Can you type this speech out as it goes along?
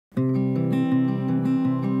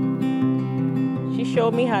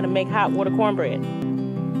showed me how to make hot water cornbread.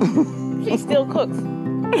 She still cooks.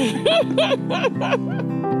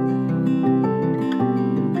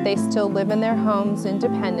 They still live in their homes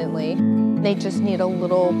independently. They just need a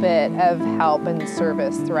little bit of help and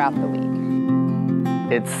service throughout the week.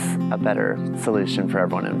 It's a better solution for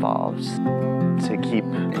everyone involved to keep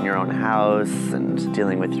in your own house and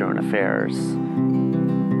dealing with your own affairs.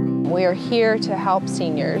 We are here to help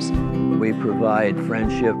seniors. We provide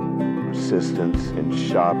friendship, assistance in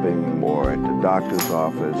shopping or at the doctor's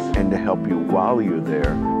office, and to help you while you're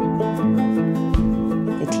there.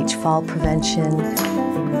 They teach fall prevention,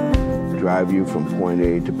 Drive you from point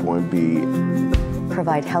A to point B.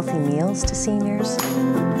 provide healthy meals to seniors.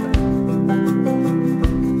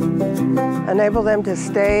 Enable them to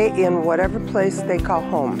stay in whatever place they call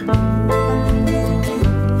home.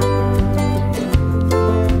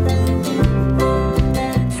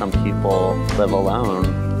 Some people live alone.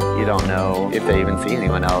 You don't know if they even see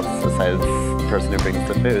anyone else besides the person who brings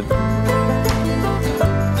the food.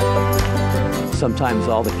 sometimes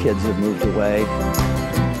all the kids have moved away.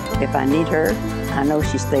 If I need her, I know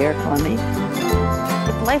she's there for me.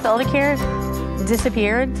 If Life ElderCare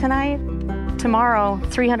disappeared tonight, tomorrow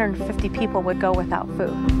 350 people would go without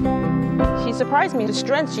food. She surprised me, the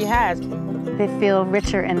strength she has. They feel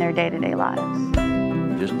richer in their day-to-day lives.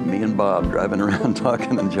 Just me and Bob driving around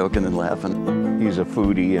talking and joking and laughing. He's a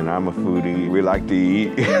foodie and I'm a foodie. We like to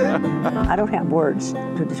eat. I don't have words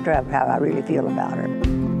to describe how I really feel about her.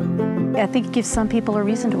 I think it gives some people a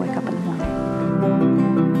reason to wake up in the morning.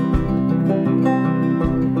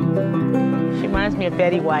 She reminds me of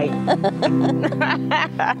Betty White.